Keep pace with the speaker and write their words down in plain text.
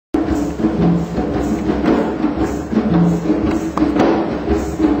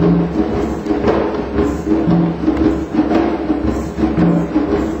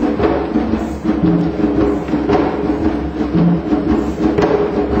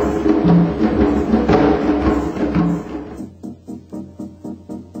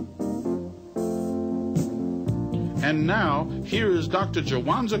Here is Dr.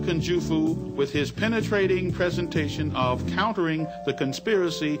 Jawanza Kunjufu with his penetrating presentation of countering the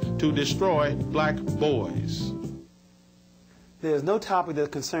conspiracy to destroy black boys. There's no topic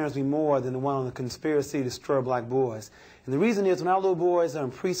that concerns me more than the one on the conspiracy to destroy black boys. And the reason is when our little boys are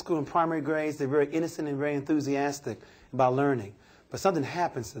in preschool and primary grades, they're very innocent and very enthusiastic about learning. But something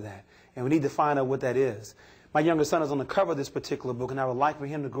happens to that, and we need to find out what that is. My younger son is on the cover of this particular book, and I would like for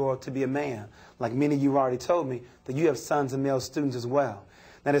him to grow up to be a man. Like many of you already told me, that you have sons and male students as well.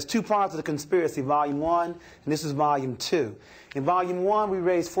 Now, there's two parts of the conspiracy, Volume 1, and this is Volume 2. In Volume 1, we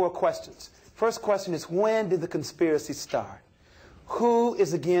raised 4 questions. First question is, when did the conspiracy start? Who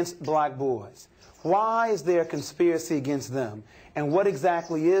is against black boys? Why is there a conspiracy against them? And what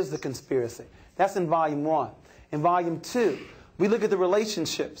exactly is the conspiracy? That's in Volume 1. In Volume 2, we look at the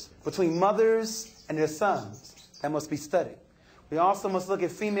relationships between mothers and their sons. That must be studied. We also must look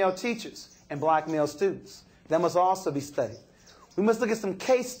at female teachers and black male students. That must also be studied. We must look at some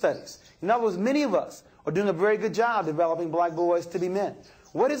case studies. In other words, many of us are doing a very good job developing black boys to be men.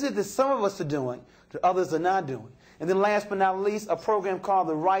 What is it that some of us are doing that others are not doing? And then last but not least, a program called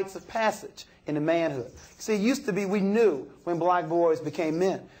the Rites of Passage into Manhood. See, it used to be we knew when black boys became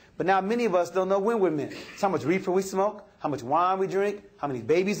men. But now many of us don't know when we're men. It's how much reefer we smoke, how much wine we drink, how many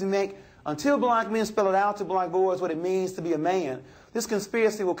babies we make. Until black men spell it out to black boys what it means to be a man, this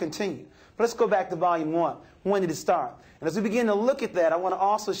conspiracy will continue. But let's go back to Volume 1. When did it start? And as we begin to look at that, I want to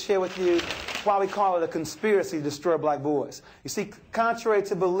also share with you why we call it a conspiracy to destroy black boys. You see, contrary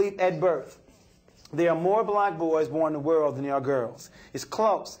to belief at birth, there are more black boys born in the world than there are girls. It's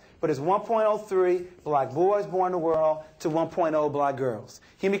close, but it's 1.03 black boys born in the world to 1.0 black girls.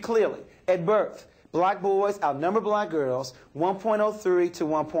 Hear me clearly. At birth, black boys outnumber black girls 1.03 to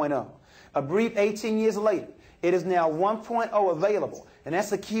 1.0. A brief 18 years later, it is now 1.0 available, and that's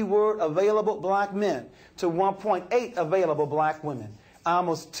the key word, available black men, to 1.8 available black women.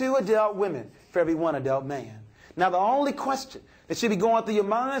 Almost 2 adult women for every 1 adult man. Now, the only question that should be going through your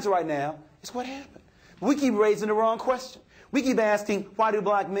minds right now is what happened. We keep raising the wrong question. We keep asking, why do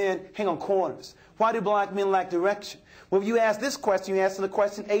black men hang on corners? Why do black men lack direction? Well, if you ask this question, you're asking the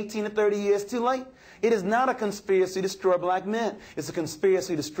question 18 to 30 years too late. It is not a conspiracy to destroy black men. It's a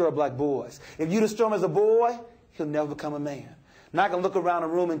conspiracy to destroy black boys. If you destroy him as a boy, he'll never become a man. Now I can look around the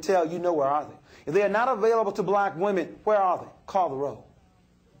room and tell you know where are they. If they are not available to black women, where are they? Call the roll.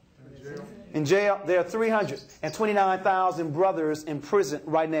 In jail, there are 329,000 brothers in prison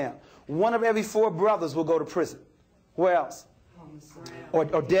right now. 1 of every 4 brothers will go to prison. Where else? Or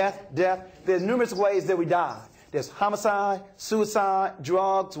death. There's numerous ways that we die. There's homicide, suicide,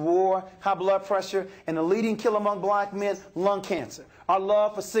 drugs, war, high blood pressure, and the leading killer among black men, lung cancer. Our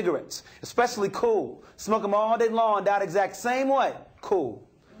love for cigarettes, especially cool. Smoke them all day long, die the exact same way. Cool.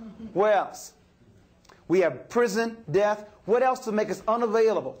 Where else? We have prison, death. What else to make us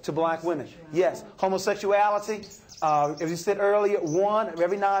unavailable to black women? Yes, homosexuality. As you said earlier, 1 of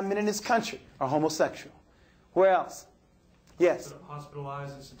every 9 men in this country are homosexual. Where else? Yes.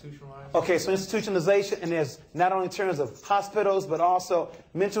 Hospitalized, institutionalized. Okay, so institutionalization, and there's not only in terms of hospitals, but also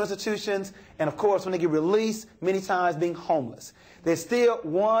mental institutions, and of course, when they get released, many times being homeless. There's still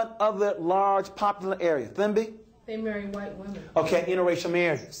one other large popular area. Thimby? They marry white women. Okay, interracial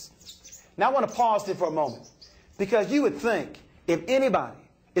marriages. Now I want to pause there for a moment, because you would think if anybody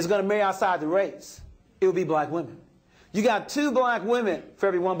is going to marry outside the race, it would be black women. You got 2 black women for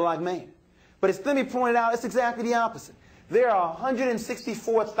every 1 black man. But as Thimby pointed out, it's exactly the opposite. There are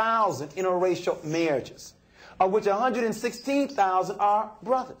 164,000 interracial marriages, of which 116,000 are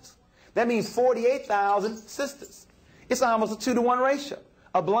brothers. That means 48,000 sisters. It's almost a 2-to-1 ratio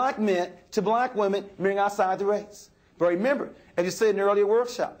of black men to black women marrying outside the race. But remember, as you said in the earlier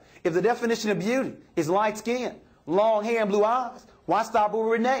workshop, if the definition of beauty is light skin, long hair, and blue eyes, why stop with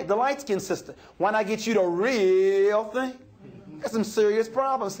Renee, the light-skinned sister? Why not get you the real thing? There's some serious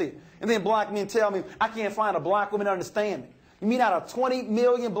problems here. And then black men tell me, I can't find a black woman to understand me. You mean out of 20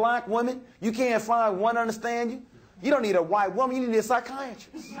 million black women, you can't find one to understand you? You don't need a white woman, you need a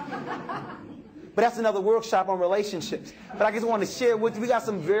psychiatrist. But that's another workshop on relationships. But I just want to share with you, we got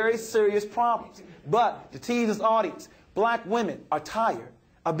some very serious problems. But to tease this audience, black women are tired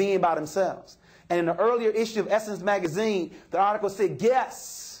of being by themselves. And in the earlier issue of Essence magazine, the article said,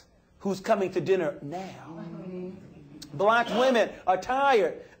 guess who's coming to dinner now? Black women are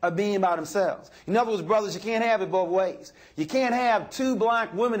tired of being by themselves. In other words, brothers, you can't have it both ways. You can't have 2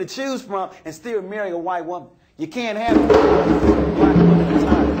 black women to choose from and still marry a white woman. You can't have